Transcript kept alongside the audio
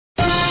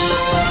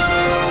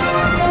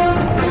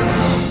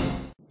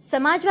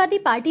Samajwadi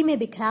party में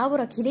बिखराव और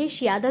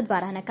अखिलेश यादव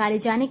द्वारा नकारे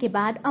जाने के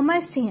बाद अमर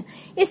सिंह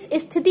इस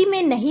स्थिति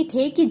में नहीं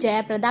थे कि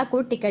जया प्रदा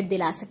को टिकट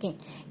दिला सकें,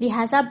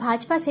 लिहाजा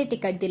भाजपा से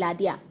टिकट दिला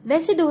दिया।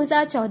 वैसे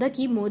 2014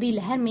 की मोदी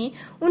लहर में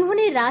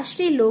उन्होंने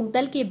राष्ट्रीय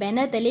लोकदल के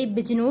बैनर तले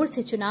बिजनौर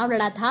से चुनाव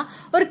लड़ा था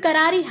और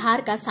करारी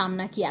हार का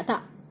सामना किया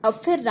था। अब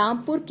फिर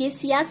रामपुर के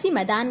सियासी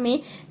मैदान में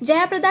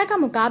जया प्रदा का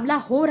मुकाबला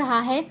हो रहा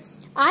है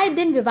आए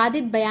दिन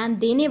विवादित बयान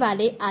देने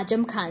वाले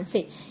आजम खान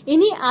से।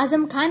 इन्हीं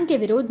आजम खान के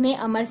विरोध में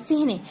अमर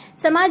सिंह ने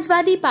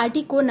समाजवादी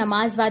पार्टी को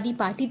नमाजवादी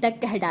पार्टी तक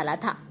कह डाला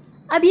था।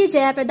 अब ये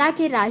जया प्रदा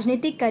के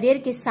राजनीतिक करियर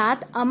के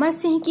साथ अमर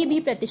सिंह की भी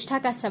प्रतिष्ठा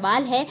का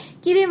सवाल है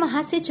कि वे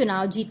वहां से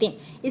चुनाव जीतें।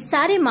 इस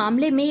सारे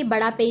मामले में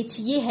बड़ा पेच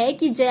ये है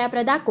कि जया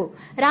प्रदा को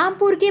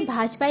रामपुर के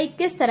भाजपाई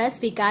किस तरह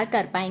स्वीकार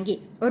कर पाएंगे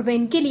और वे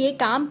इनके लिए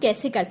काम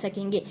कैसे कर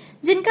सकेंगे,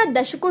 जिनका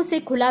दशकों से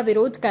खुला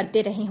विरोध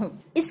करते रहे हों।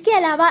 इसके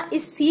अलावा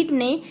इस सीट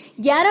ने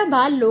 11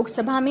 बार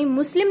लोकसभा में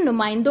मुस्लिम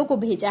नुमाइंदों को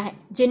भेजा है,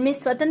 जिनमें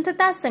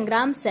स्वतंत्रता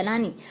संग्राम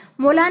सेनानी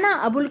मौलाना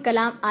अबुल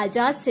कलाम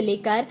आजाद से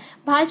लेकर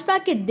भाजपा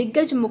के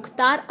दिग्गज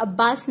मुख्तार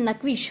अब्बास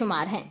नकवी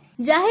शुमार हैं।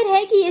 जाहिर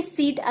है कि ये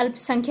सीट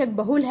अल्पसंख्यक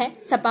बहुल है।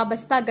 सपा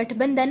बसपा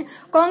गठबंधन,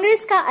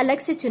 कांग्रेस का अलग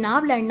से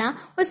चुनाव लड़ना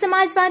और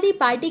समाजवादी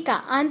पार्टी का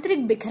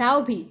आंतरिक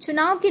बिखराव भी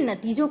चुनाव के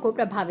नतीजों को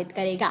प्रभावित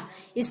करेगा।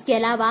 इसके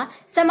अलावा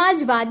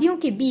समाजवादियों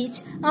के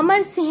बीच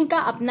अमर सिंह का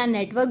अपना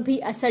नेटवर्क भी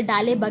असर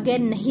डाले बगैर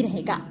नहीं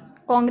रहेगा।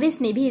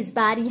 कांग्रेस ने भी इस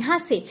बार यहां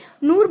से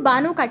नूर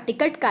बानो का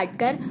टिकट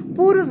काटकर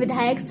पूर्व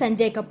विधायक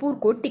संजय कपूर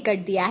को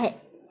टिकट दिया है।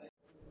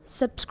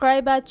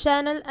 Subscribe our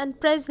channel and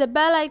press the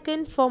bell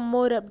icon for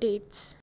more updates.